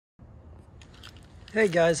Hey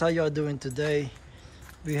guys, how y'all doing today?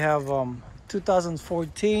 We have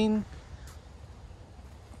 2014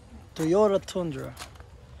 Toyota Tundra.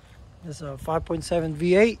 It's a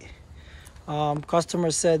 5.7 V8. Customer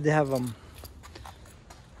said they have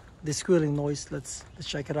the squealing noise. Let's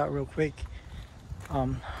check it out real quick.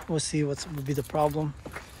 We'll see what will be the problem.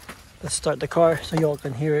 Let's start the car so y'all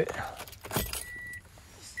can hear it.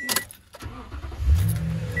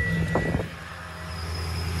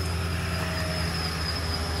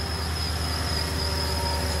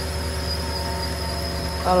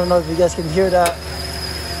 I don't know if you guys can hear that.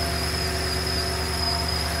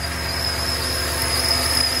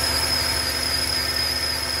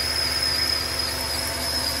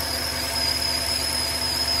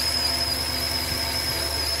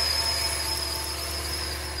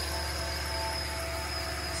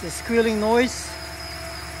 It's a squealing noise.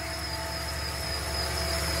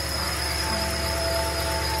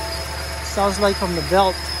 Sounds like from the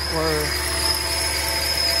belt, or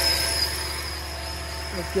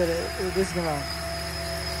let's get it. This is gonna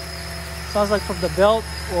sounds like from the belt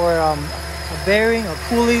or a bearing or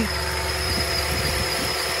pulley.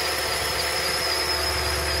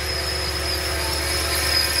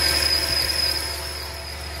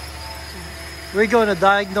 We're going to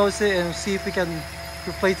diagnose it and see if we can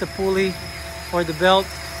replace the pulley or the belt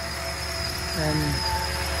and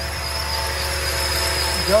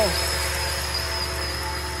go.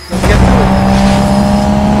 Let's get to it.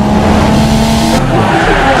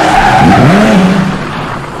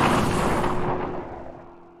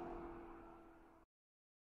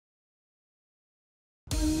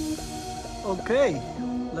 Okay,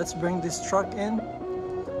 let's bring this truck in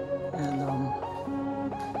and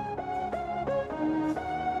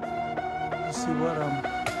see what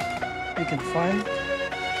we can find.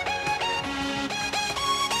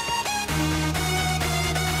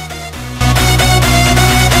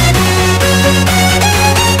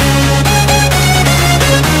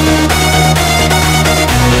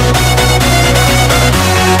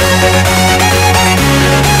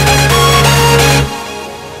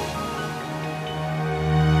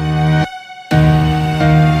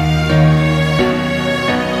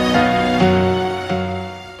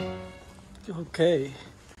 Okay,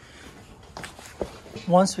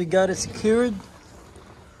 once we got it secured,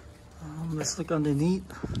 let's look underneath.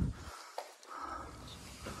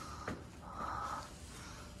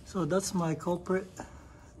 So that's my culprit.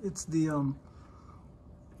 It's the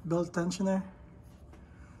belt tensioner,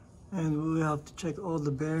 and we have to check all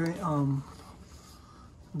the bearing,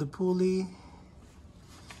 the pulley.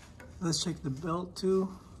 Let's check the belt too,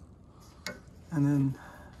 and then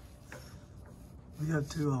we have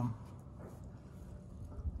to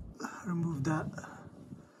remove that,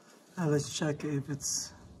 and let's check if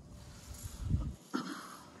it's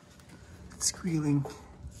squealing.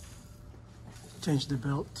 Change the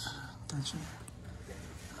belt tension.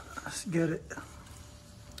 Let's get it.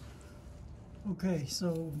 Okay,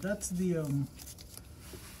 so that's the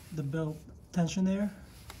belt tensioner.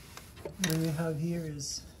 What we have here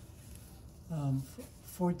is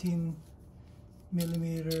 14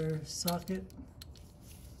 millimeter socket.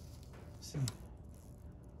 Let's see.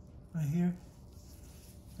 Right here,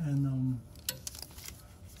 and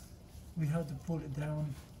we have to pull it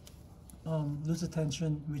down, lose the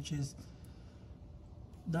tension, which is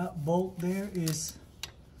that bolt there is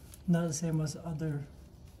not the same as other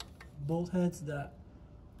bolt heads that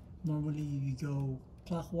normally you go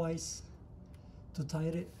clockwise to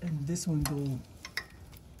tighten it, and this one go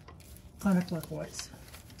counterclockwise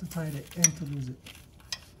to tighten it and to lose it.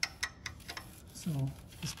 So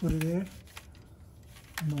just put it there.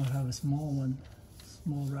 I know I have a small one,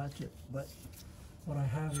 small ratchet, but what I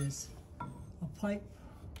have is a pipe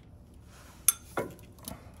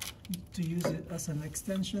to use it as an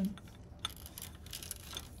extension.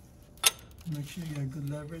 Make sure you have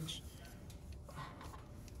good leverage.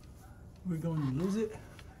 We're going to lose it.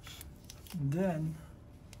 And then,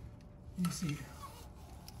 you see,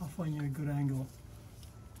 I'll find you a good angle.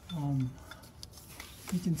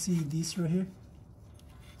 You can see these right here.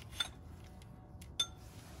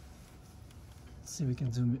 See if we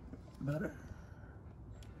can zoom it better.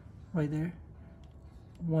 Right there.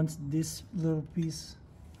 Once this little piece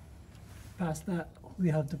past that, we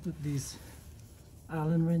have to put this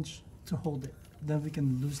Allen wrench to hold it. Then we can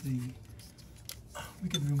remove the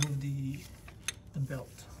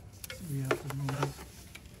belt. So we have to remove it.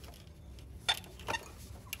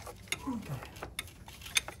 Okay.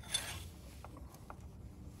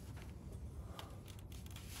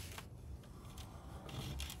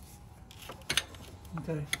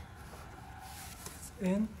 Okay, it's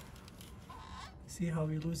in. See how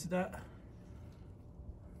we lose that?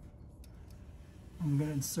 I'm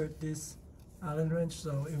gonna insert this Allen wrench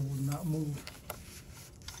so it will not move.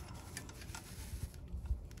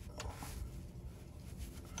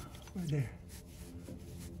 Right there.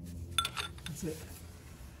 That's it.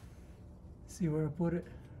 See where I put it?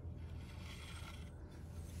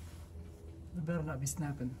 It better not be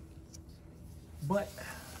snapping. But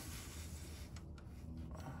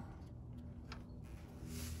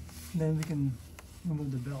then we can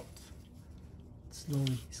remove the belt.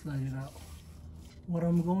 Slowly slide it out. What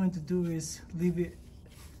I'm going to do is leave it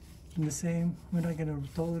in the same. We're not going to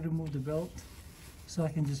totally remove the belt, so I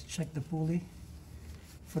can just check the pulley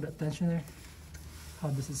for that tensioner. How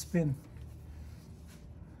does it spin?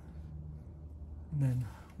 And then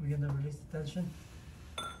we're going to release the tension.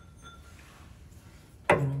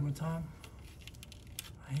 Do one more time.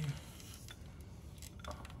 Right here.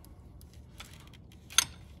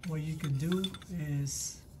 What you could do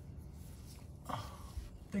is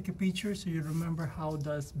take a picture so you remember how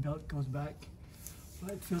this belt goes back.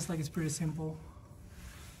 But it feels like it's pretty simple.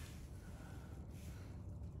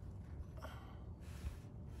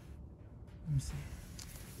 Let me see.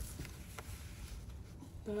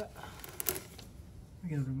 That. We're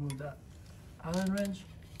gonna remove that Allen wrench.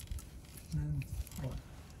 And then, hold on.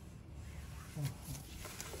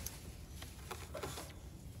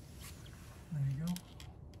 There you go.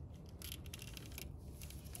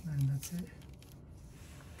 And that's it.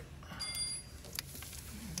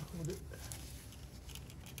 Hold it.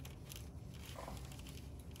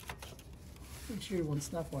 Make sure it won't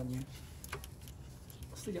snap on you.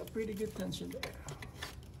 Still got pretty good tension there.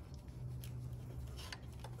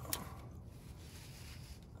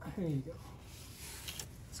 There you go.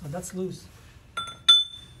 So that's loose.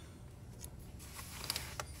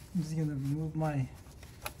 I'm just gonna remove my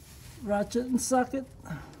ratchet and socket.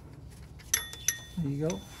 There you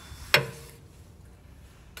go.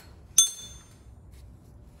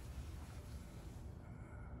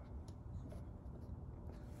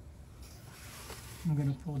 I'm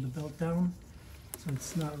gonna pull the belt down so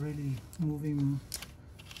it's not really moving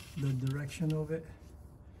the direction of it.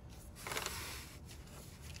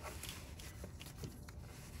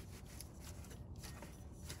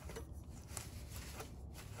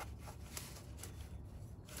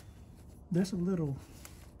 There's a little,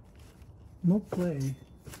 no play,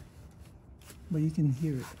 but you can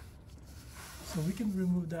hear it. So we can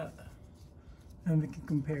remove that and we can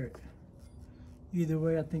compare it. Either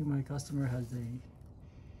way, I think my customer has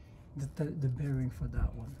the bearing for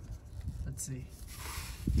that one. Let's see.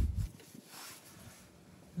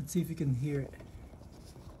 Let's see if you can hear it.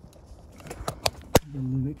 Get a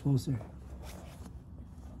little bit closer.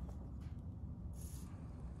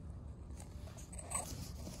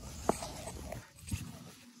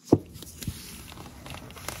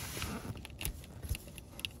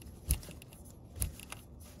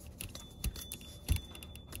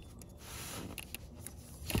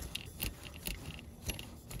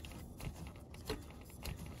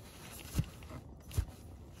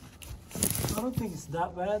 I don't think it's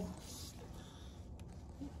that bad.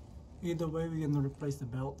 Either way, we're gonna replace the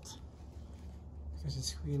belt because it's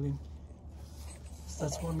squealing. So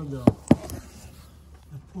that's one of the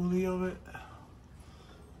pulley of it.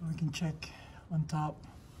 We can check on top.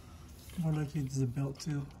 More likely it's the belt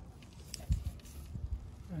too.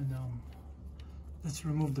 And let's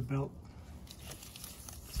remove the belt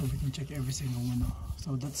so we can check every single one.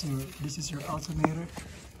 So this is your alternator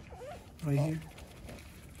right here.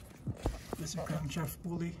 This is a camshaft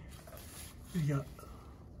pulley. You got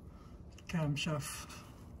camshaft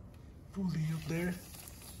pulley up there,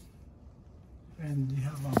 and you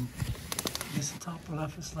have this top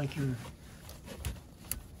left is like your.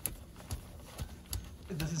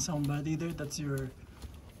 It doesn't sound bad either. That's your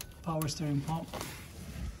power steering pump.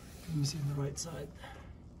 Let me see on the right side.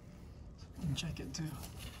 So you can check it too.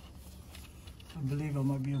 I believe I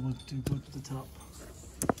might be able to go to the top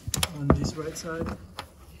on this right side.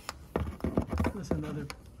 There's another,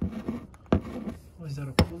 what is that,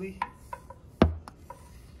 a pulley?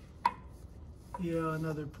 Yeah,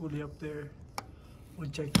 another pulley up there. We'll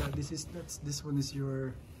check that. This one is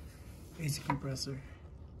your AC compressor.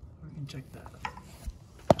 We can check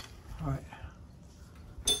that. Alright.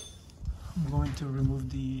 I'm going to remove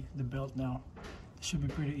the belt now. It should be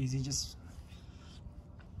pretty easy. Just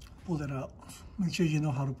pull it out. Make sure you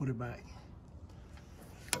know how to put it back.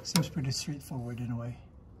 Seems pretty straightforward in a way.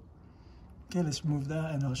 Okay, let's remove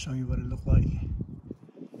that and I'll show you what it looked like.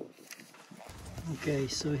 Okay,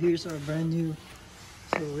 so here's our brand new.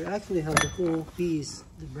 So we actually have the whole piece,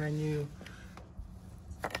 the brand new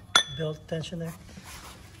belt tensioner.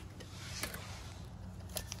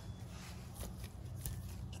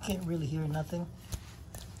 You can't really hear nothing.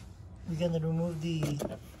 we're gonna remove the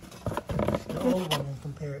old one and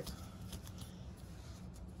compare it.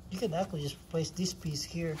 You can actually just place this piece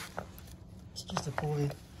here. It's just a pulley,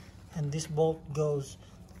 and this bolt goes.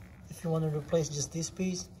 If you want to replace just this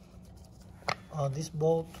piece, this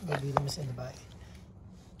bolt will be missing in the back.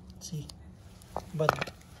 See,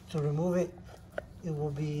 but to remove it, it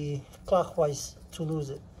will be clockwise to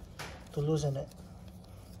loosen it.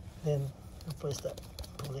 Then replace that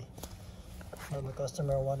pulley. But the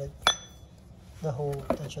customer wanted the whole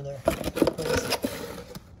tensioner replaced,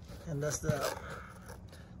 and that's the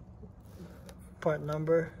part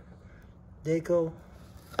number, deco.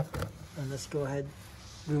 And let's go ahead,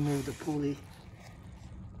 remove the pulley.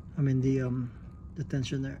 I mean the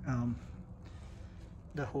tensioner,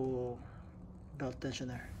 the whole belt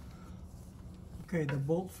tensioner. Okay, the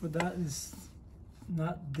bolt for that is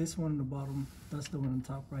not this one on the bottom, that's the one on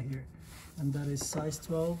top right here, and that is size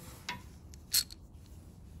 12.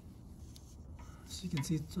 So you can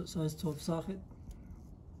see size 12 socket,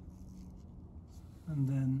 and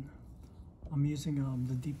then I'm using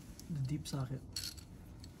the deep socket.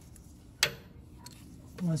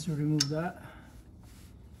 Once you remove that,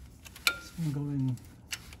 it's going to go in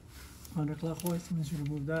counterclockwise. Once you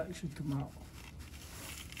remove that, it should come out.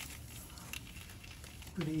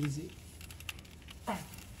 Pretty easy. I'm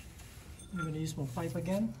going to use my pipe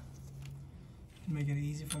again to make it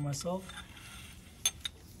easy for myself.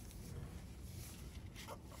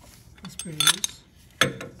 It's pretty loose.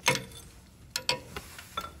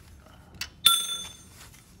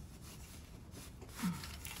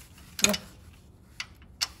 Yeah.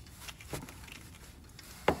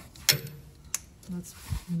 That's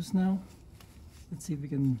loose now. Let's see if we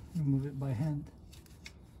can remove it by hand.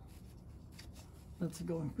 That's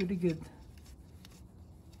going pretty good.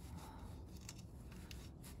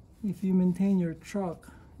 If you maintain your truck,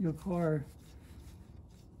 your car,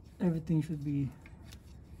 everything should be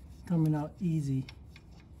coming out easy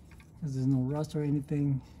because there's no rust or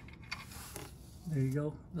anything. There you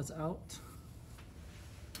go, that's out.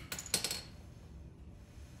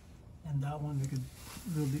 And that one we could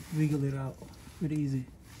really wiggle it out pretty easy.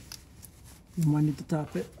 You might need to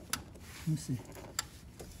tap it. Let me see.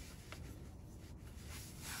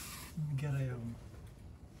 Let me get a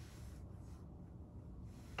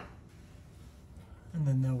and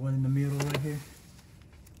then the one in the middle right here.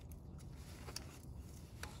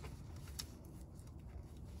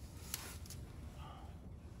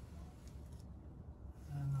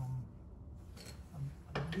 And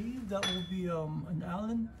I believe that will be an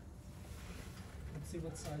Allen. Let's see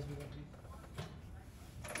what size we will be.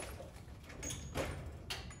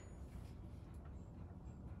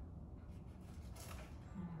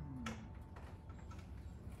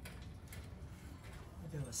 I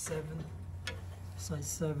got a 7. Size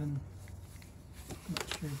 7. I'm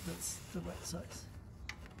not sure if that's the right size.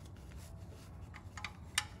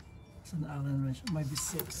 It's an Allen wrench. It might be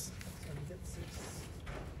 6. So we get 6.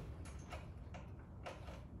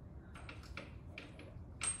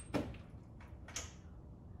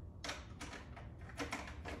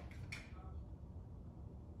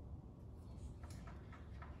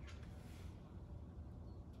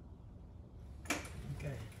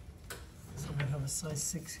 Okay. So we have a size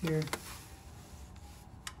 6 here.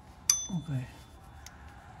 Okay,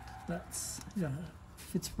 that's, yeah,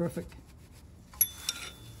 fits perfect.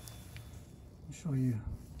 I'll show you.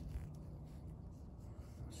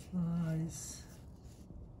 Size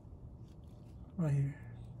right here,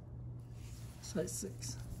 size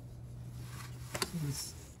 6. So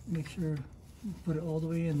let's make sure you put it all the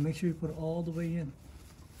way in. Make sure you put it all the way in.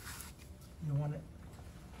 You want it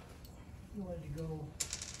to go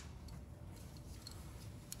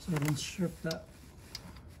so it won't strip that.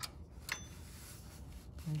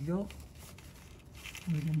 There you go.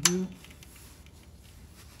 We can do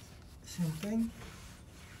the same thing.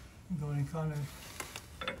 Go in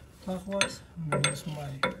counterclockwise. I'm going to use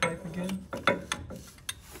my pipe again.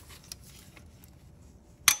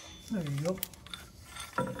 There you go.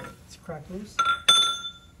 It's cracked loose.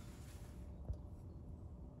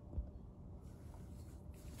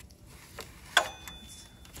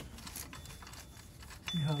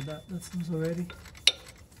 You have that. That's loose already.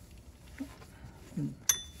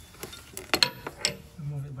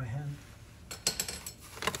 Remove it by hand.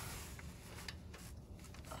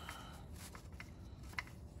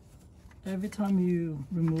 Every time you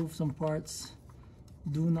remove some parts,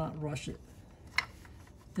 do not rush it.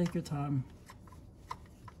 Take your time.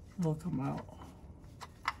 It'll come out.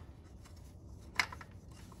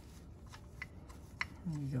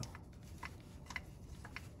 There you go.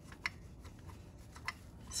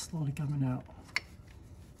 It's slowly coming out.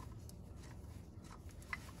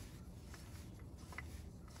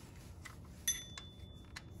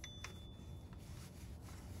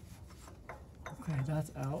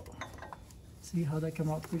 See how that came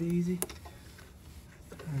out pretty easy?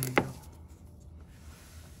 There you go.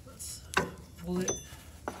 Let's pull it.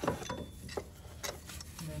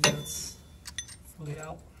 And then let's pull it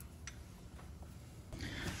out.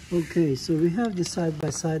 Okay, so we have this side by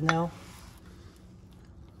side now.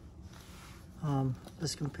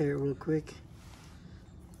 Let's compare it real quick.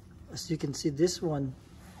 As you can see, this one,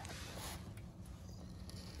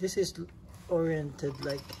 this is oriented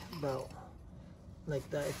like about like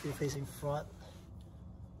that if you're facing front.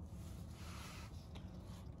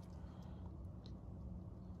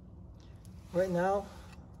 Right now,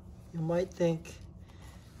 you might think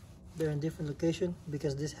they're in different location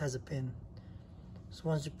because this has a pin. So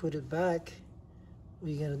once you put it back,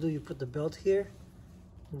 what you're gonna do, you put the belt here,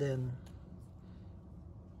 then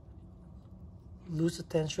lose the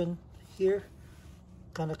tension here,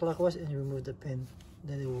 counterclockwise, and you remove the pin.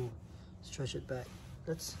 Then it will stretch it back.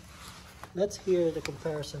 Let's hear the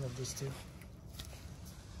comparison of these two.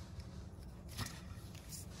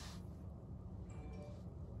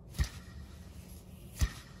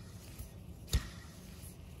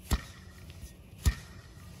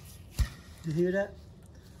 You hear that?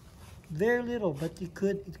 Very little, but it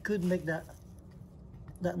could make that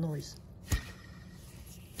noise.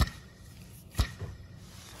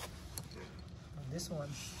 This one,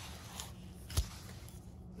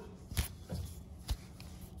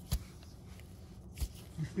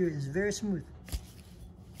 you hear it is very smooth.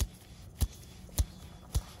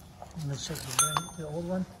 And let's check the old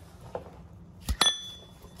one.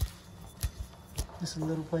 There's a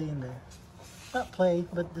little play in there. Not play,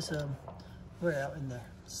 but there's wear out in there.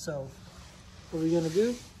 So what we're gonna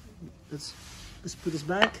do? Let's put this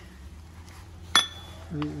back.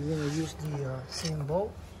 We're gonna use the same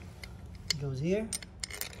bolt. It goes here,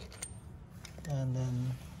 and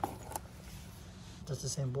then that's the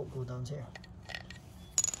same bolt go down here.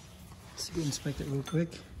 Let's go inspect it real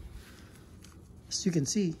quick. As you can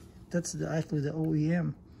see, that's actually the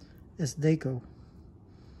OEM. It's Dayco.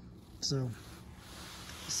 So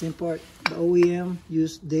the same part. The OEM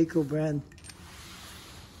used Dayco brand.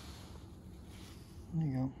 There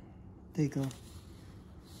you go, Dayco.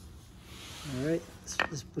 All right,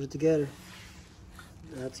 let's put it together.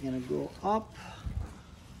 That's gonna go up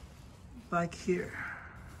back here.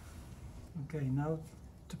 Okay, now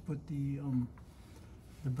to put the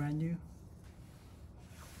brand new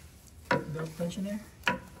belt tensioner.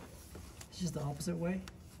 It's just the opposite way.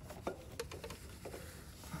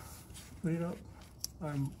 Put it up.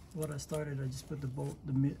 What I started, I just put the bolt,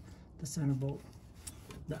 the center bolt,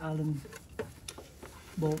 the Allen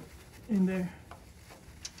bolt in there.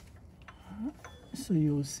 So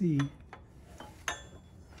you'll see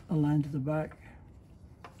a line to the back.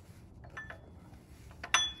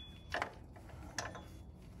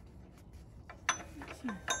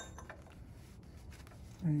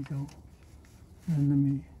 There you go. And let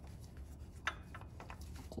me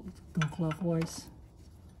go clockwise.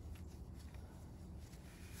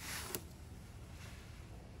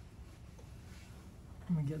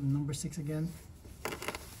 I'm gonna get number 6 again.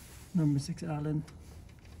 Number 6 Allen.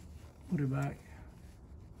 Put it back.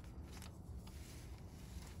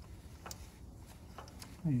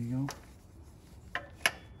 There you go.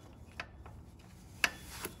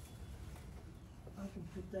 I can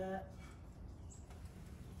put that.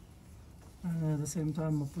 And at the same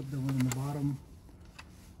time, I'll put the one on the bottom.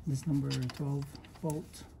 This number 12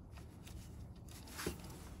 bolt.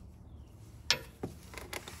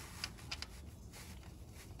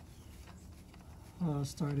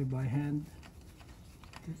 Started by hand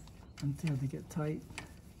until they get tight.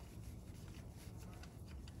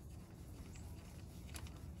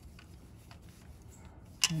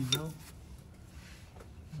 There you go.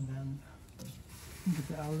 And then get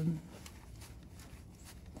the Allen.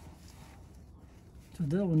 So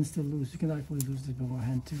that one is still loose. You can actually lose it by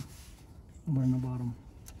hand too. Somewhere in the bottom.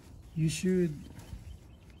 You should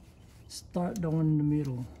start the one in the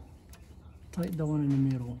middle. Tighten the one in the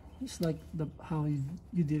middle. It's like how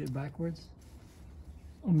you did it backwards.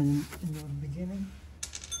 I mean, in the beginning,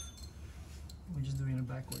 we're just doing it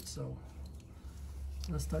backwards. So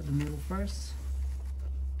let's start the middle first.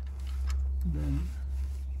 Then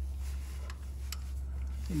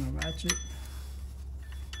get my ratchet.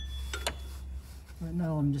 Right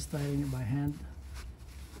now, I'm just tightening it by hand.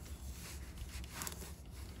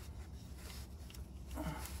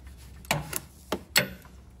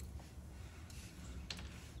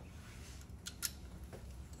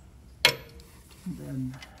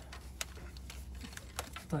 Then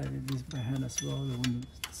tighten this by hand as well, the one,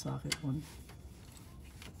 the socket one.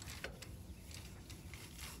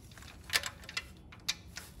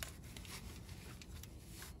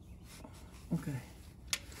 Okay,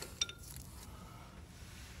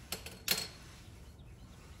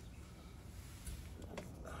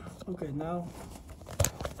 Okay, now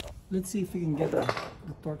let's see if we can get the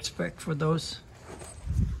torque spec for those.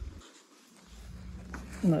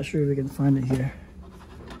 I'm not sure if we can find it here,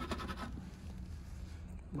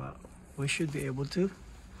 but we should be able to.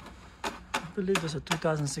 I believe there's a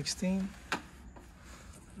 2016.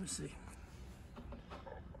 Let's see.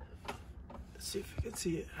 Let's see if we can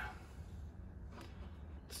see it.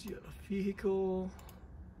 Let's see a vehicle.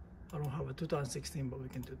 I don't have a 2016, but we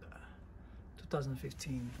can do that.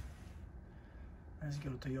 2015. Let's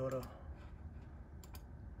go to Toyota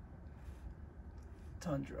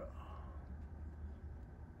Tundra.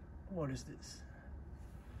 What is this?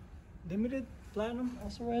 Limited Platinum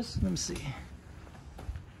SRS? Let me see.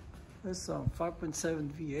 This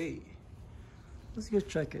 5.7 V8. Let's go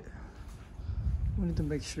check it. We need to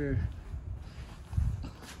make sure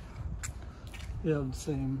we have the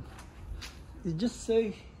same. It just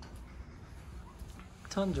say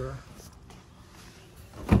Tundra.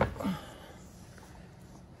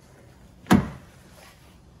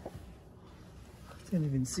 I can't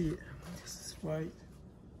even see it. This is right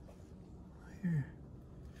here.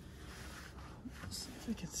 Let's see if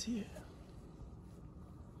I can see it.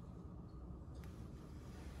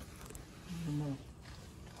 I don't know.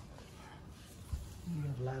 We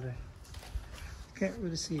have ladder. Can't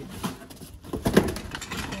really see it.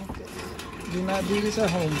 Okay. Do not do this at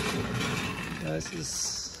home. This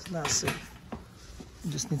is not safe.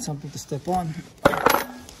 You just need something to step on.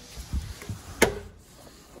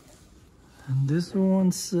 And this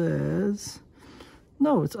one says,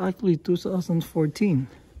 no, it's actually 2014.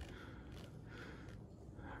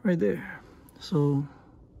 Right there. So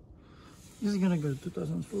this is gonna go to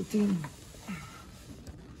 2014.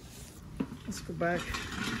 Let's go back.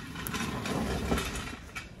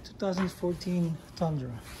 2014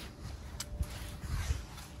 Tundra.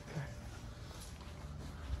 Okay.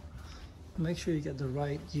 Make sure you get the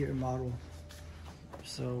right year model,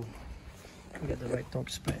 so we get the right torque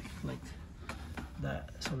spec like that.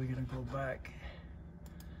 So we're gonna go back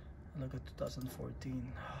and look at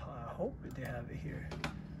 2014. I hope they have it here.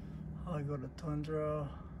 I'll go to Tundra.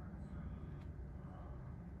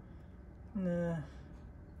 Nah,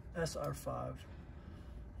 SR5.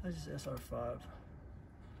 That's just SR5.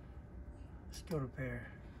 Let's go repair.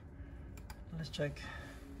 Let's check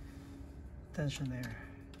tensioner.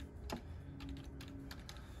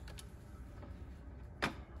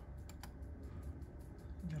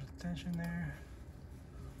 Go to tensioner.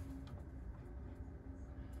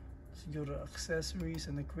 Let's go to accessories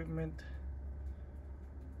and equipment.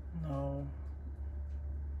 No.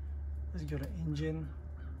 Let's go to engine.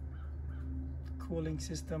 Cooling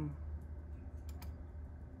system.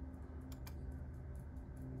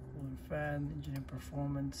 Cooling fan, engine and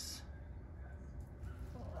performance.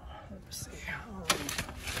 Let me see.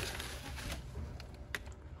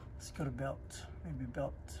 Let's go to belt. Maybe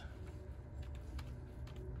belt.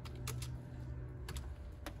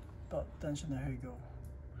 Belt tensioner, here you go.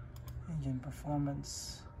 Engine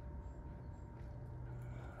performance.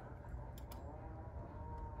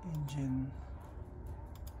 Engine.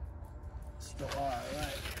 Let's go.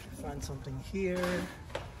 Alright. Find something here.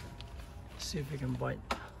 See if we can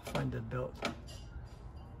find the belt.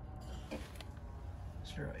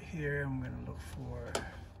 So right here, I'm gonna look for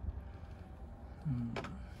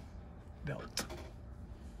belt.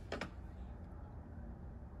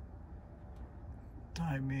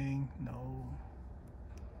 Timing, no.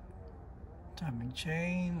 Timing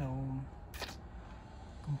chain, no.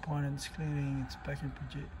 Components cleaning, inspection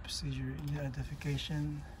procedure,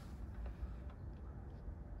 identification.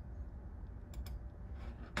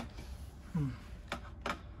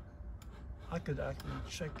 I could actually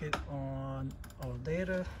check it on our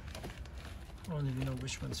data. I don't even know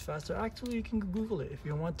which one's faster. Actually, you can Google it if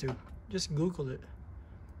you want to. Just Google it.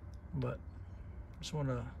 But I just want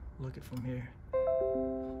to look it from here.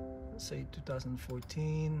 Let's say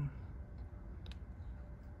 2014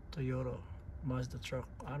 Toyota Mazda truck.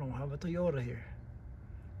 I don't have a Toyota here.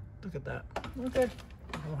 Look at that. Okay,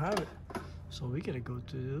 I don't have it. So we gotta go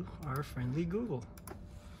to our friendly Google.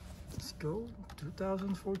 Let's go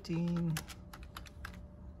 2014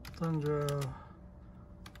 Tundra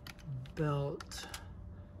belt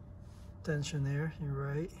tensioner.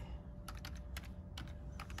 You're right.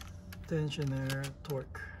 Tensioner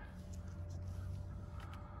torque.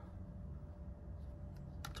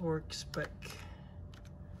 Torque spec.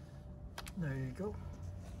 There you go.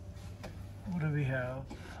 What do we have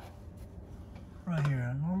right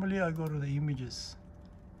here? Normally I go to the images,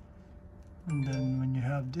 and then when you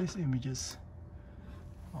have these images,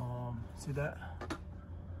 see that?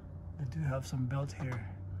 I do have some belt here.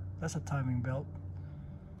 That's a timing belt.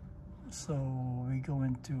 So we go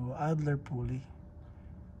into idler pulley.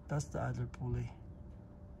 That's the idler pulley.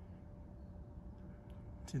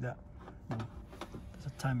 See that? No, that's a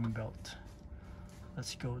timing belt.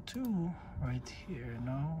 Let's go to right here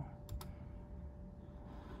now.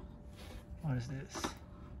 What is this?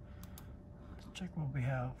 Let's check what we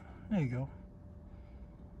have. There you go.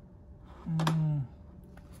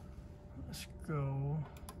 Let's go.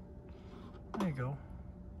 There you go.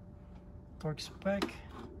 Torque spec.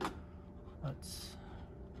 Let's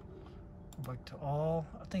go back to all.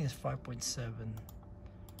 I think it's 5.7.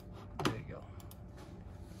 There you go.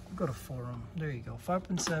 Go to forum. There you go.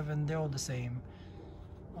 5.7. They're all the same.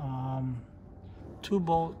 2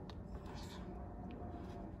 bolt,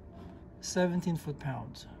 17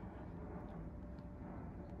 foot-pounds.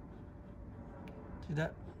 See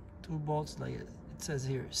that? 2 bolts, like it says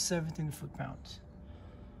here, 17 foot-pounds.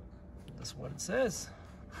 That's what it says.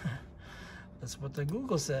 That's what the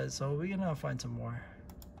Google says. So we're gonna find some more.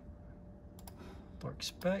 Torque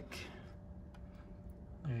spec.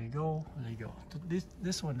 There you go. There you go.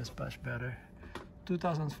 This one is much better.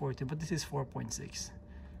 2014, but this is 4.6.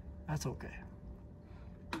 That's okay.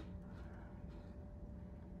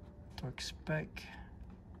 Torque spec.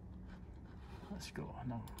 Let's go.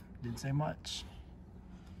 No, didn't say much.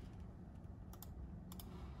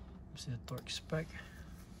 See the torque spec.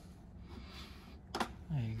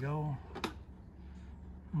 There you go.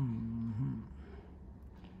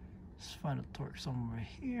 Let's find a torque somewhere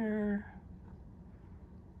here.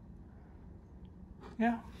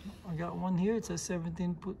 Yeah, I got one here. It says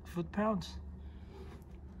 17 foot-pounds.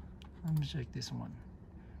 Let me check this one.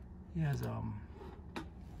 He has there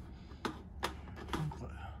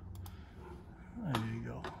you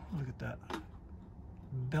go. Look at that.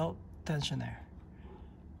 Belt tensioner.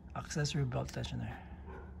 Accessory belt tensioner.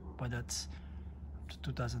 But that's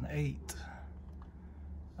 2008.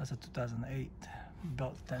 That's a 2008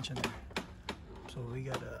 belt tensioner. So we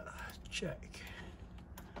gotta check.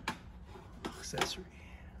 Accessory.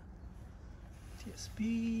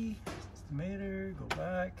 TSP, estimator, go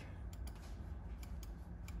back.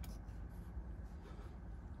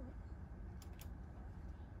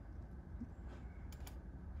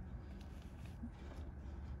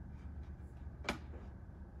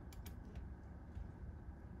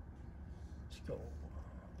 Let's go.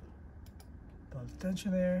 Belt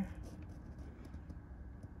tensioner.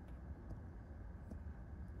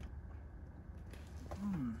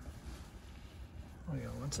 Oh yeah,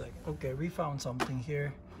 one sec. Okay, we found something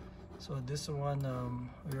here. So this one,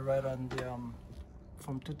 we're right on the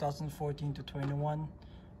from 2014 to 21,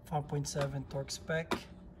 5.7 torque spec,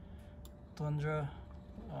 Tundra.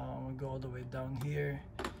 We go all the way down here.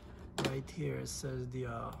 Right here it says the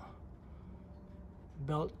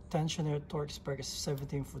belt tensioner torque spec is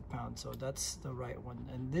 17 foot-pounds. So that's the right one.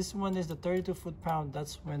 And this one is the 32 foot-pound.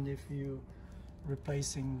 That's when if you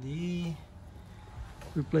replacing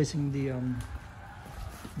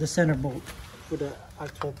the center bolt for the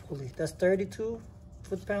actual pulley. That's 32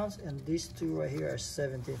 foot-pounds, and these two right here are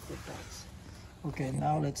 17 foot-pounds. Okay,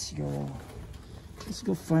 now let's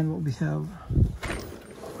go find what we have.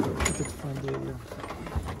 Let's find the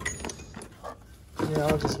yeah,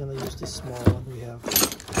 I'm just gonna use this small one we have.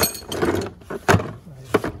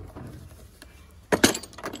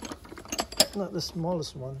 Not the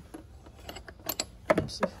smallest one.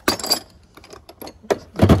 Let's see.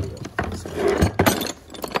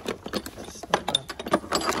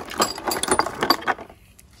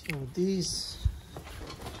 These,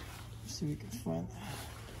 let's see if we can find.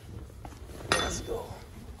 Let's go.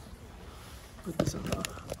 Put this on the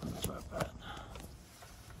tripod.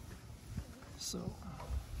 So,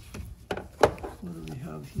 what do we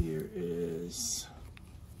have here is,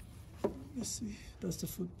 let's see, that's the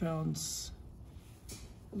foot-pounds.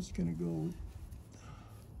 I was gonna go with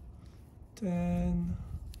 10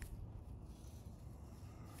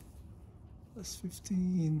 plus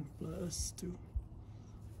 15 plus 2.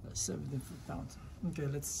 17 foot-pounds. Okay,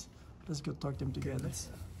 let's go torque them together.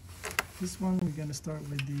 This one we're gonna start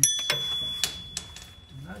with these.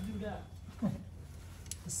 Do not do that.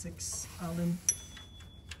 The 6 Allen.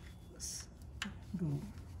 Let's go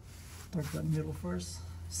torque that middle first.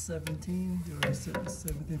 17. You already said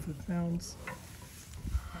 17 foot-pounds.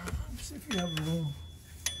 See if you have room.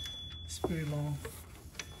 It's pretty long.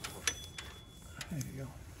 There you go.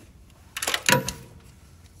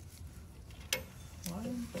 Why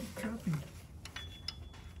am I dropping?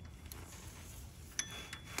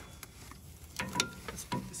 Let's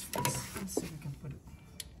put this first. Let's see if we can put it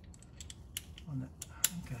on that.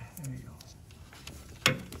 Okay, there you go.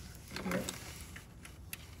 Okay.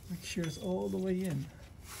 Make sure it's all the way in.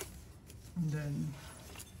 And then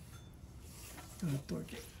Gonna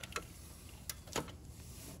torque it.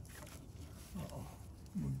 Uh-oh,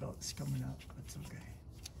 the belt is coming out. That's okay.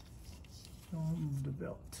 Don't move the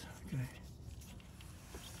belt. Okay.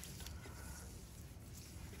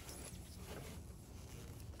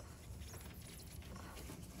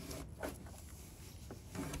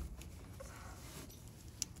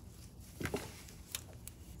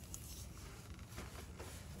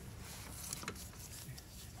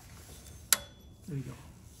 There you go.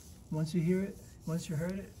 Once you hear it, once you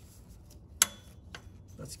heard it,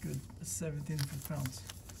 that's good. That's 17 foot-pounds.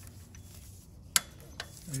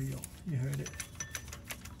 There you go. You heard it.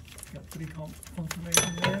 Got 3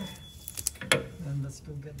 confirmation there. And let's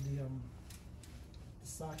go get the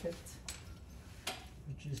socket,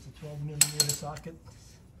 which is the 12mm socket.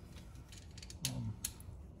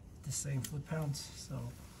 The same foot-pounds. So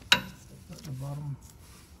at the bottom,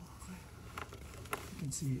 you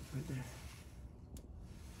can see it right there.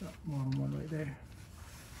 That bottom one right there.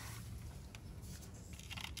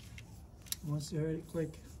 Once you heard it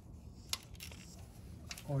click,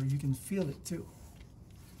 or you can feel it too.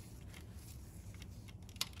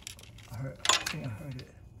 I think I heard it.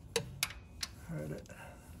 Heard it.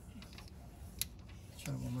 Let's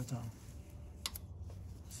try it one more time.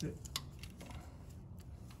 That's it.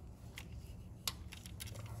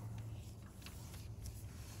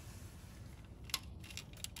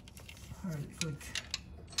 Heard it click.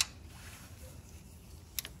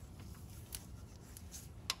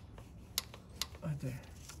 Right there.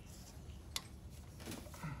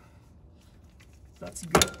 That's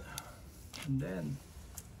good. And then,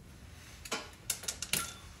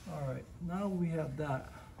 all right, now we have that.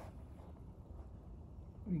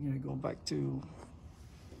 We're gonna go back to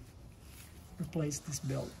replace this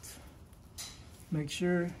belt. Make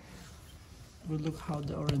sure we look how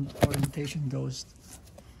the orientation goes.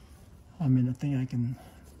 I mean, I think I can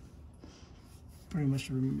pretty much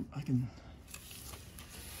I can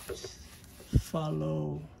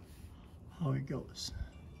follow how it goes.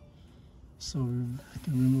 So I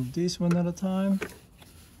can remove this one at a time.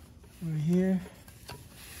 Right here,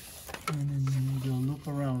 and then you'll loop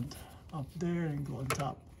around up there and go on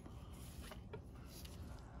top.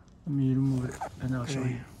 Let me remove it and I'll show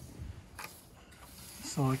you.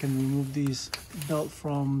 So I can remove this belt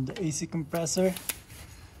from the AC compressor,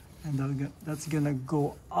 and that's gonna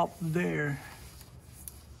go up there.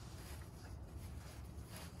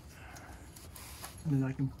 And then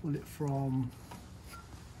I can pull it from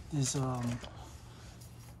this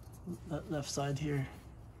left side here,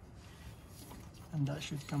 and that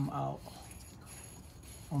should come out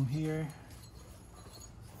from here,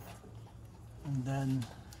 and then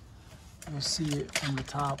you'll see it from the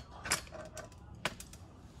top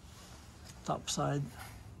side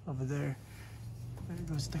over there. There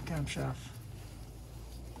goes the camshaft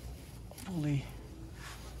pulley.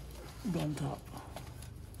 Go on top.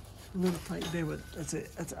 A little tight there, but that's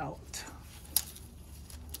it. That's out.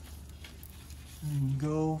 And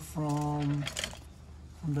go from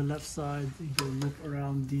the left side. You go loop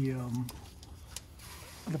around the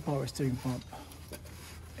power steering pump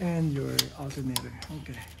and your alternator.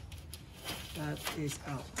 Okay, that is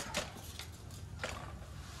out.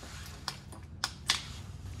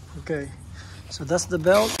 Okay, so that's the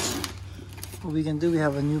belt. What we can do, we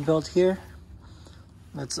have a new belt here.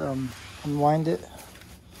 Let's unwind it.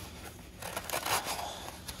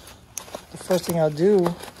 The first thing I'll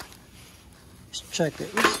do is check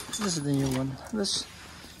it. This is the new one. Let's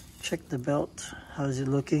check the belt. How is it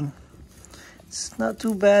looking? It's not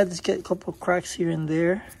too bad. It's got a couple of cracks here and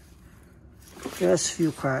there. Just a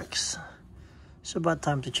few cracks. It's about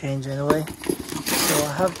time to change anyway. So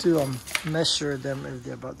I have to measure them if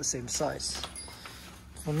they're about the same size.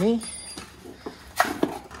 For me,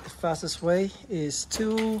 the fastest way is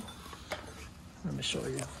to, let me show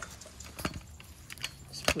you.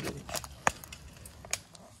 Let's put it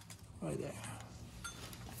right there.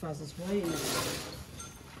 The fastest way is,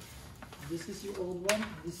 this is your old one,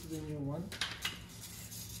 this is the new one.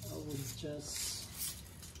 I will just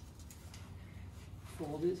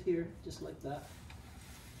fold it here, just like that.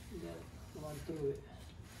 You gotta run through it.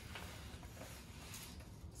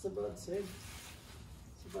 It's about the same.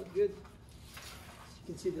 It's about good. As you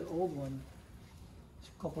can see, the old one,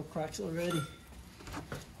 there's a couple of cracks already. I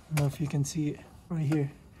don't know if you can see it right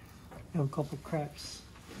here. You have a couple of cracks.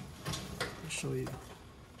 I'll show you.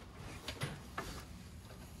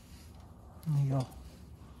 There you go.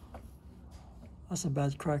 That's a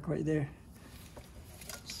bad crack right there.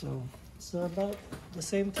 So it's about the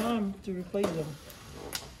same time to replace them.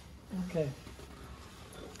 Okay,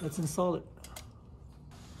 let's install it.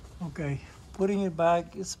 Okay, putting it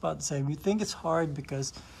back, it's about the same. You think it's hard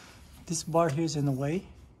because this bar here is in the way,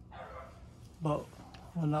 but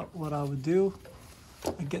what I would do,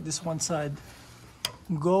 I get this one side,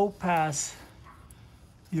 go past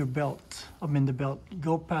your belt, the belt,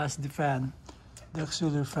 go past the fan, the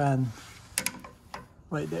auxiliary fan,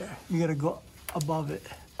 right there. You gotta go above it.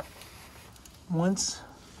 Once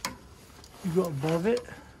you go above it,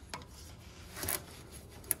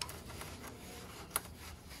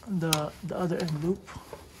 the other end loop,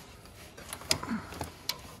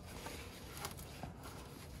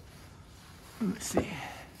 let me see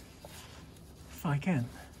if I can.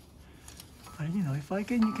 You know, if I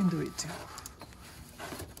can, you can do it too.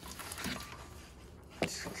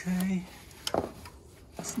 Okay,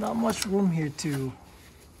 there's not much room here to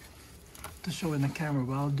show in the camera,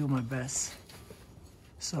 but I'll do my best.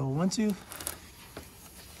 So once you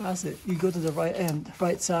pass it, you go to the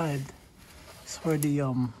right side. It's where the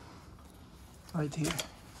right here.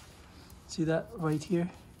 See that right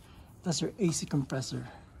here? That's your AC compressor.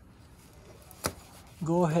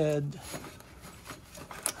 Go ahead,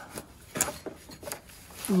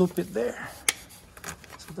 loop it there.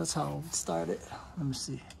 So that's how it started. Let me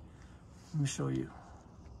see. Let me show you.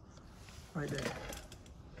 Right there.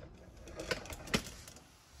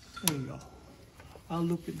 There you go. I'll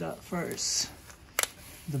loop it that first.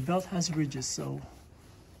 The belt has ridges, so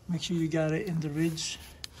make sure you got it in the ridge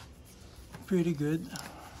pretty good.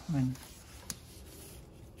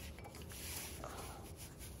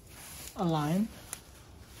 Align.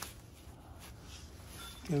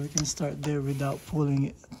 Okay, we can start there without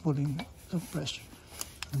pulling the pressure.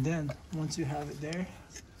 And then once you have it there,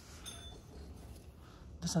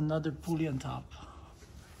 there's another pulley on top,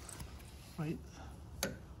 right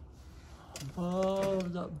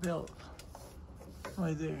above that belt,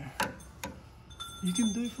 right there. You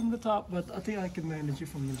can do it from the top, but I think I can manage it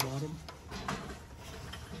from the bottom.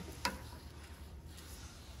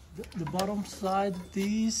 The bottom side,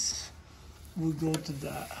 these will go to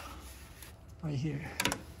that right here.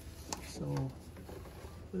 So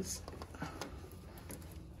let's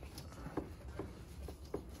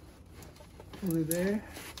pull it there.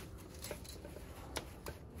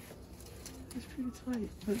 It's pretty tight,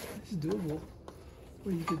 but it's doable.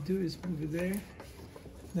 What you could do is move it there.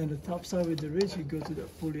 Then the top side with the ridge, you go to the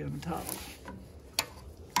pulley on top.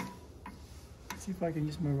 Let's see if I can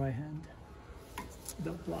use my right hand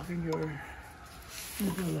without blocking your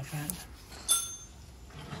left hand.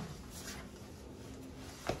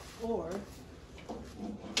 Or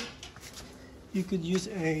you could use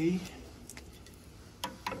a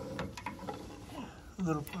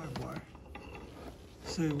little power bar,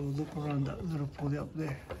 so it will loop around that little pulley up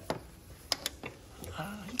there.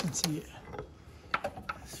 You can see it.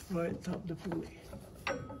 It's right top the pulley.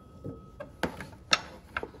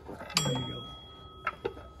 There you go.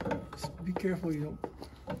 Just be careful you don't.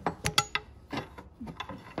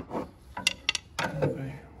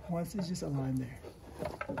 Okay, once it's just aligned there.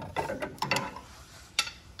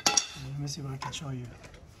 Let me see if I can show you.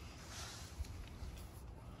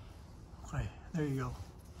 Okay, there you go.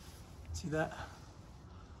 See that?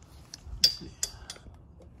 Let's see.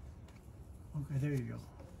 Okay, there you go.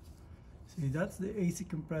 See, that's the AC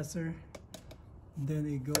compressor. And then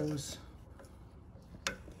it goes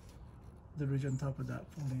the ridge on top of that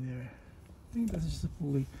pulley there. I think that's just a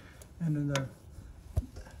pulley, and then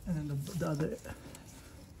the other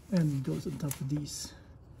end goes on top of these.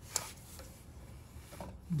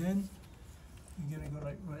 Then you're gonna go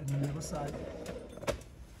right on the middle side,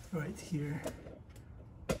 right here.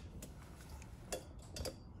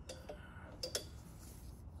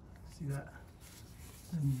 See that?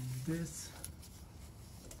 And this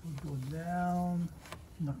will go down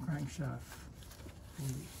in the crankshaft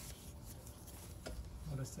pulley.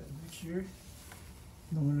 What I said, make sure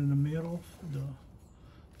the one in the middle,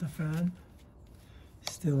 the fan,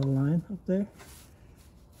 is still aligned up there.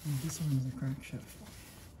 And this one is the crankshaft.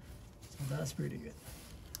 So that's pretty good.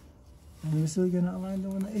 And we're still gonna align the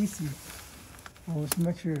one in the AC. Always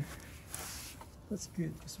make sure that's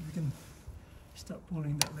good, because we can start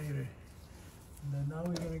pulling that later. And then now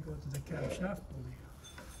we're gonna go to the camshaft pulley.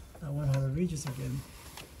 That one has the ridges again.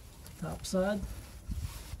 Top side,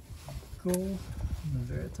 go on the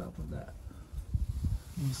very top of that.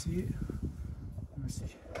 Can you see it? Let me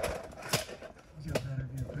see. You got better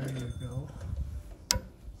view. There you go.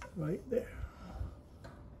 Right there.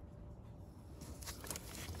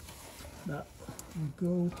 That will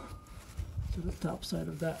go to the top side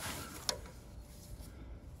of that.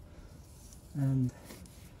 And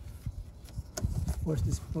of course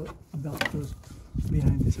this belt goes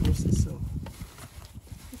behind this hoses, so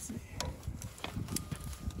let's see.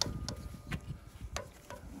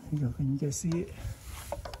 There you go, can you guys see it?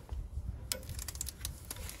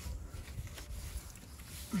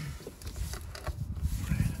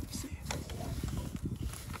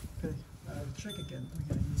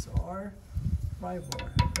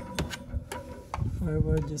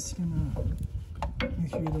 Firewire, just gonna make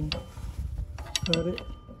sure you don't cut it.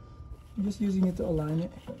 I'm just using it to align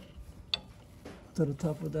it to the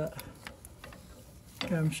top of that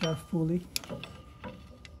camshaft pulley.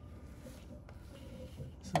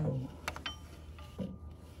 So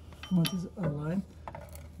once it's aligned,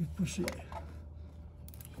 you push it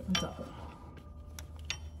on top.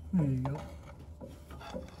 There you go.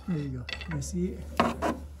 There you go. You see it?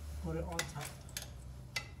 Put it on top.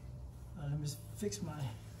 Let me fix my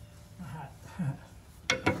hat.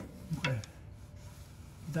 Okay.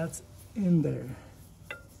 That's in there.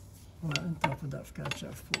 Right on top of that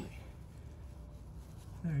camshaft pulley.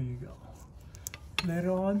 There you go.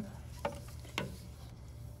 Later on,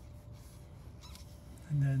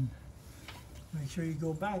 and then make sure you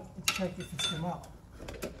go back and check if it's come out.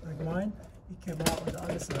 Like mine, it came out on the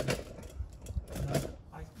other side.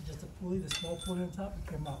 Just the pulley, the small pulley on top,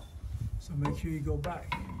 it came out. So make sure you go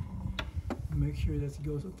back and make sure that it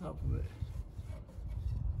goes on top of it.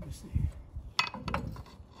 You see,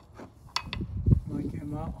 mine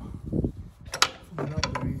came out. Pull it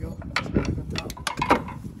up, there you go. It's back on top.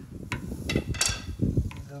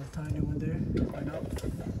 That tiny one there, right up.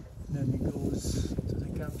 Then it goes to the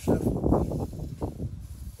camshaft.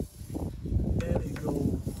 Then it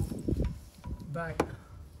goes back.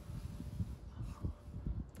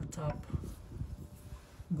 The top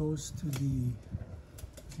goes to the.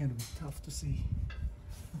 It's gonna be tough to see.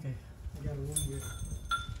 Okay, I got a room here.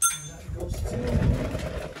 And that goes to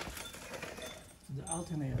the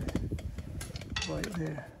alternator right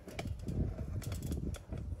there.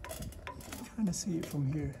 I'm trying to see it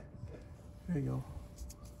from here. There you go.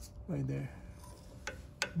 Right there.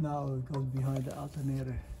 Now it goes behind the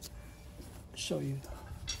alternator. Show you.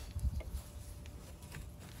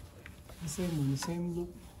 The same one, the same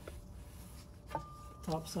loop.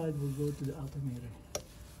 Top side will go to the alternator.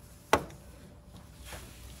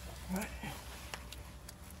 Alright.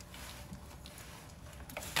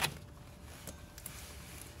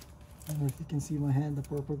 I don't know if you can see my hand, the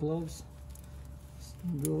purple gloves. Just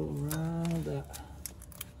go around that.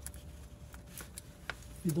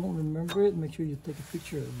 If you don't remember it, make sure you take a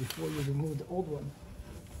picture before you remove the old one.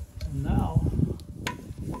 And now,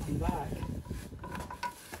 come back.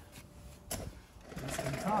 At the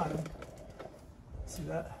same time, see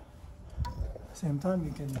that? At the same time,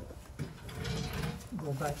 you can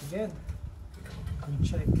go back again and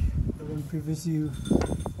check the one previous you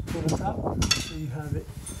put on top. So you have it.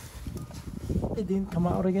 It didn't come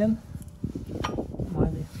out again.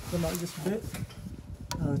 Mine came out just a bit.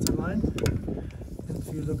 Now it's aligned.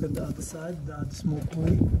 If you look at the other side, the other small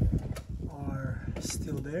pulley are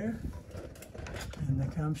still there, and the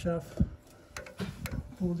camshaft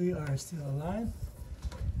pulley are still aligned.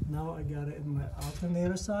 Now I got it in my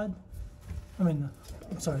alternator side. I'm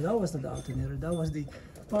sorry, that wasn't the alternator, that was the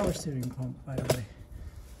power steering pump, by the way.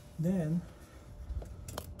 Then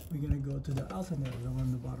we're gonna go to the alternator, the one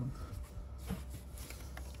on the bottom.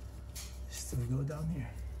 Still go down here.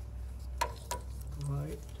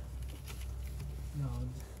 Right. Now,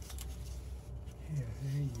 here,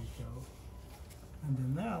 there you go. And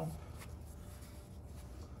then now,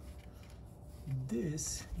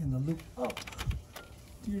 this gonna loop up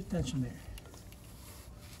to your tensioner.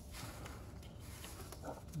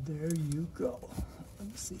 There you go. Let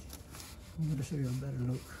me see. I'm gonna show you a better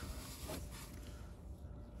look.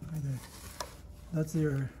 Right there. That's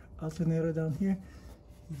your alternator down here.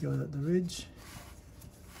 You go at the ridge,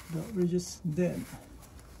 the ridges, then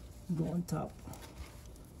go on top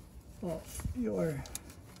of your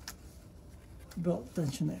belt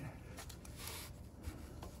tensioner.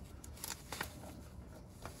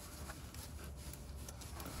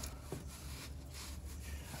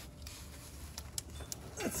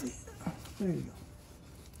 Let's see. There you go.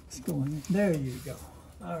 It's going. There you go.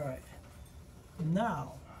 All right.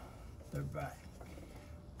 Now they're back.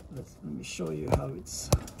 Let me show you how it's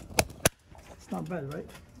not bad, right?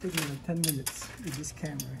 It took me like 10 minutes with this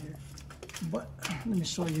camera here. But let me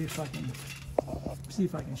show you if I can, see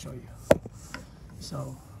if I can show you.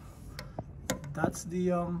 So that's the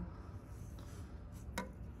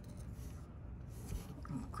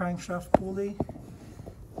crankshaft pulley.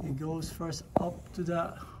 It goes first up to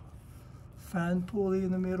that fan pulley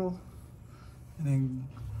in the middle, and then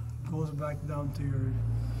goes back down to your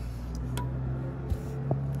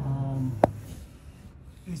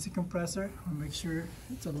AC compressor. I'll make sure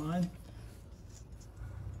it's aligned.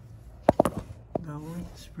 That one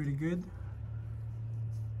is pretty good.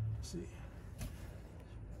 See,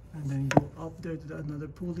 and then go up there to another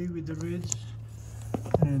pulley with the ridge,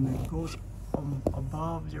 and it goes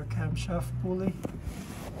above your camshaft pulley.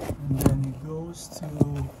 and then it goes to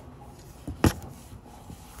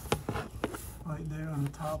right there on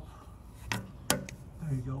the top.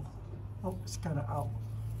 There you go. Oh, it's kind of out.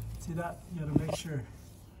 See that? You gotta make sure.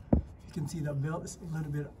 You can see the belt is a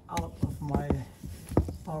little bit out of my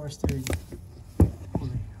power steering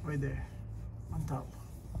pulley right there on top.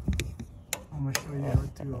 I'm gonna show you how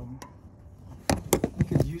to. You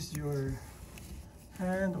can use your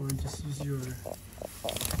hand or just use your.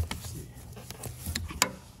 See,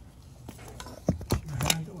 your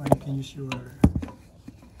hand, or you can use your.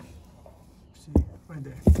 See right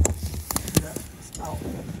there. See that? It's out.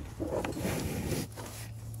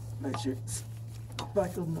 Make sure it's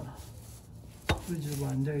back on the rigid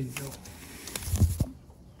line. There you go.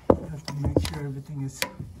 You have to make sure everything is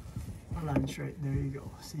aligned straight. There you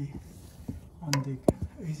go. See, on the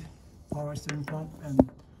power steering pump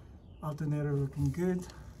and alternator looking good,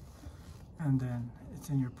 and then it's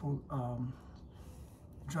in your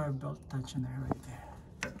drive belt tensioner right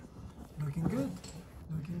there. Looking good.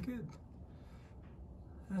 Looking good.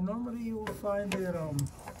 And normally you will find that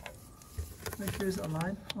make sure it's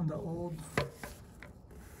aligned on the old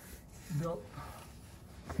belt.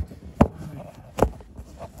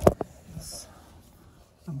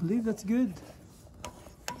 I believe that's good.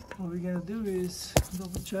 What we're gonna do is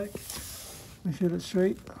double check, make sure it's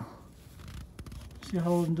straight. See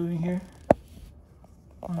how I'm doing here?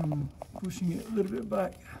 I'm pushing it a little bit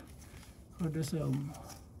back, or there's a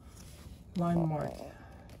line mark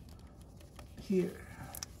here.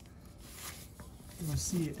 You'll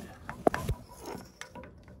see it.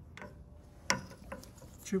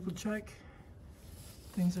 Triple check.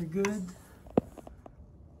 Things are good.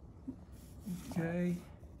 Okay.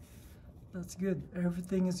 That's good.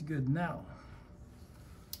 Everything is good. Now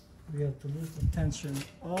we have to lose the tension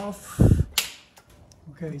off.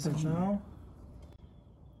 Okay, so now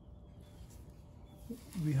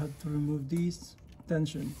we have to remove these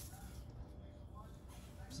tension.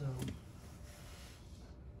 So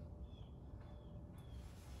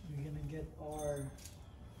we're gonna get our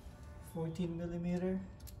 14 millimeter.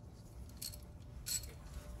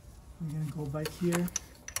 We're gonna go back here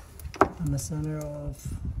on the center of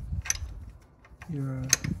your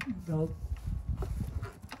belt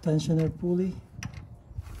tensioner pulley.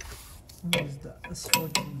 What is that? That's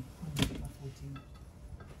 14. Not 14.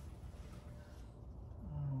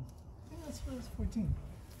 I think that's 14.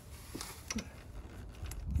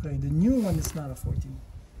 Okay, the new one is not a 14.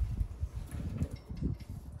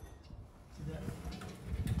 See that?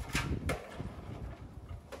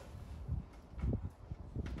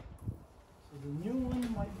 So the new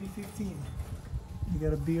one might be 15. You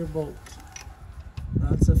got a bigger bolt.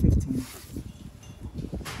 That's a 15.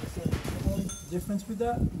 So the only difference with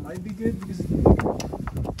that might be good because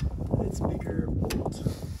it's bigger bolt.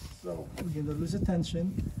 So we're gonna lose the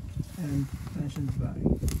tension and tension back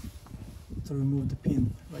to remove the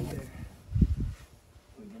pin right there.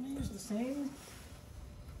 We're gonna use the same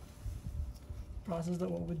process that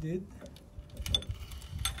what we did.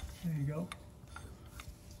 There you go.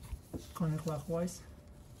 Counterclockwise.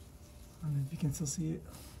 And if you can still see it,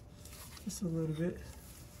 just a little bit.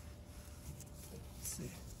 Let's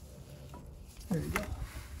see. There you go.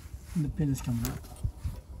 And the pin is coming out.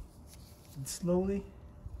 And slowly,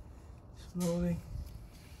 slowly.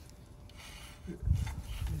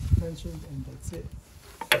 Tension, and that's it.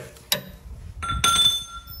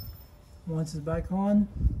 Once it's back on,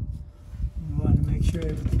 you want to make sure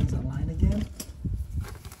everything's aligned again.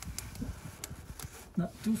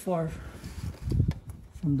 Not too far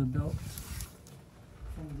from the belt.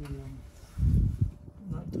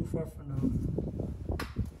 Not too far from the.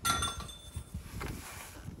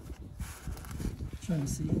 Trying to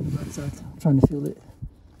see on the right side. I'm trying to feel it.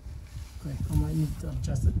 Okay, I might need to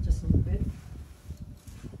adjust it just a little bit.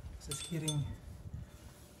 It's hitting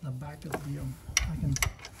the back of the I can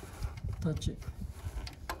touch it.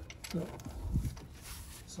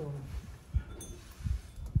 So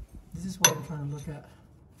this is what I'm trying to look at.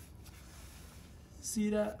 See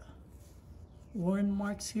that worn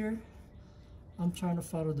marks here? I'm trying to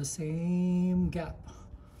follow the same gap.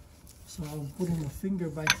 So I'm putting my finger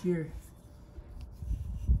back here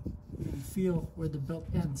and feel where the belt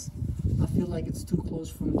ends. I feel like it's too close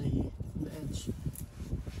from the edge.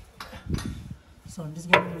 So I'm just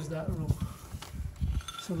gonna use that rope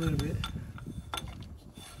just a little bit.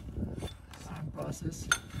 Same process.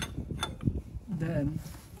 Then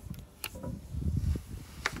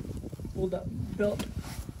pull that belt.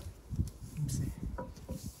 Let me see.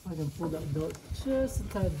 I can pull that belt just a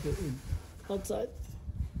tad bit in. Outside.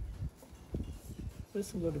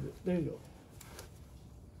 Just a little bit. There you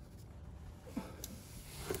go.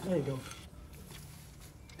 There you go.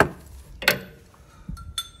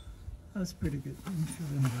 That's pretty good. Let me feel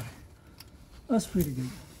them better. That's pretty good.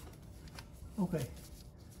 Okay.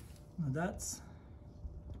 Now that's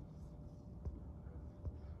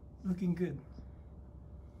looking good.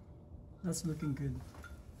 That's looking good.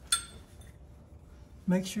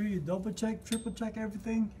 Make sure you double check, triple check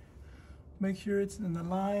everything. Make sure it's in the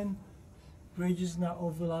line. Rage is not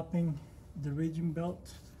overlapping the raging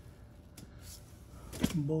belt.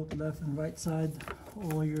 Both left and right side,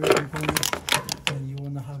 all your components, and you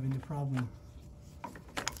won't have any problem.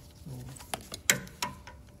 So,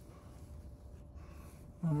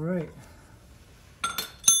 all right.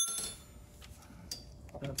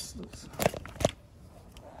 That's loose.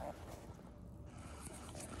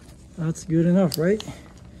 That's good enough, right?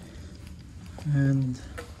 And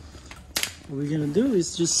what we're gonna do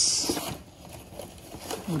is just,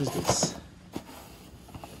 what is this?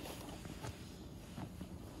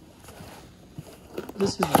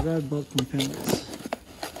 This is red belt components.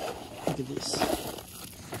 Look at this.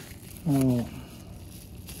 Oh,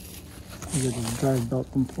 look at the drive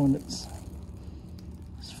belt components.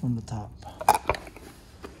 It's from the top.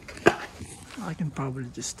 I can probably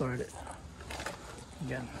just start it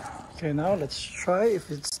again. Okay, now let's try if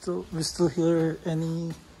it's still, we still hear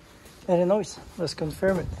any noise. Let's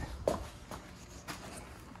confirm it.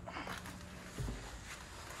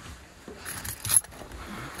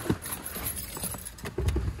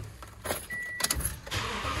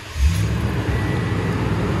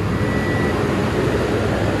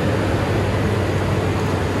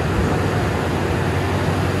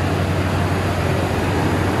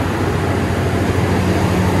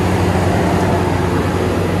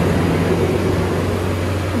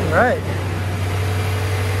 Right.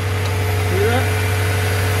 See that?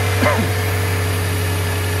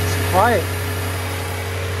 It's quiet.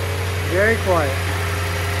 Very quiet.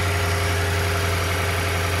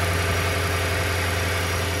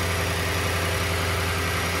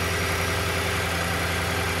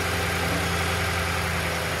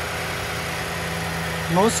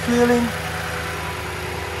 No squealing.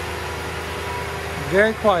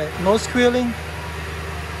 Very quiet. No squealing.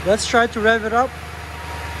 Let's try to rev it up.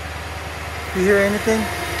 If you hear anything,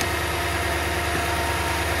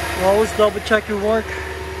 always double check your work.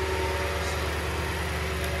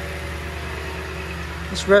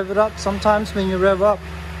 Just rev it up. Sometimes when you rev up,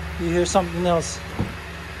 you hear something else.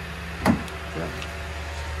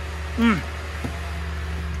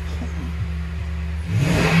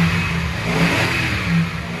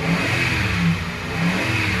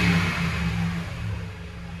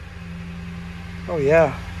 Oh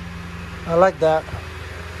yeah, I like that.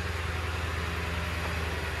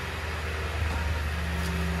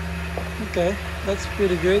 Okay, that's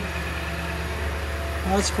pretty good.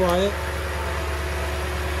 That's quiet.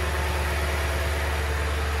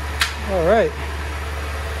 All right.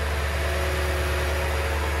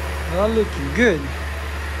 Well, looking good.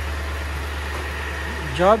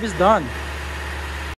 Job is done.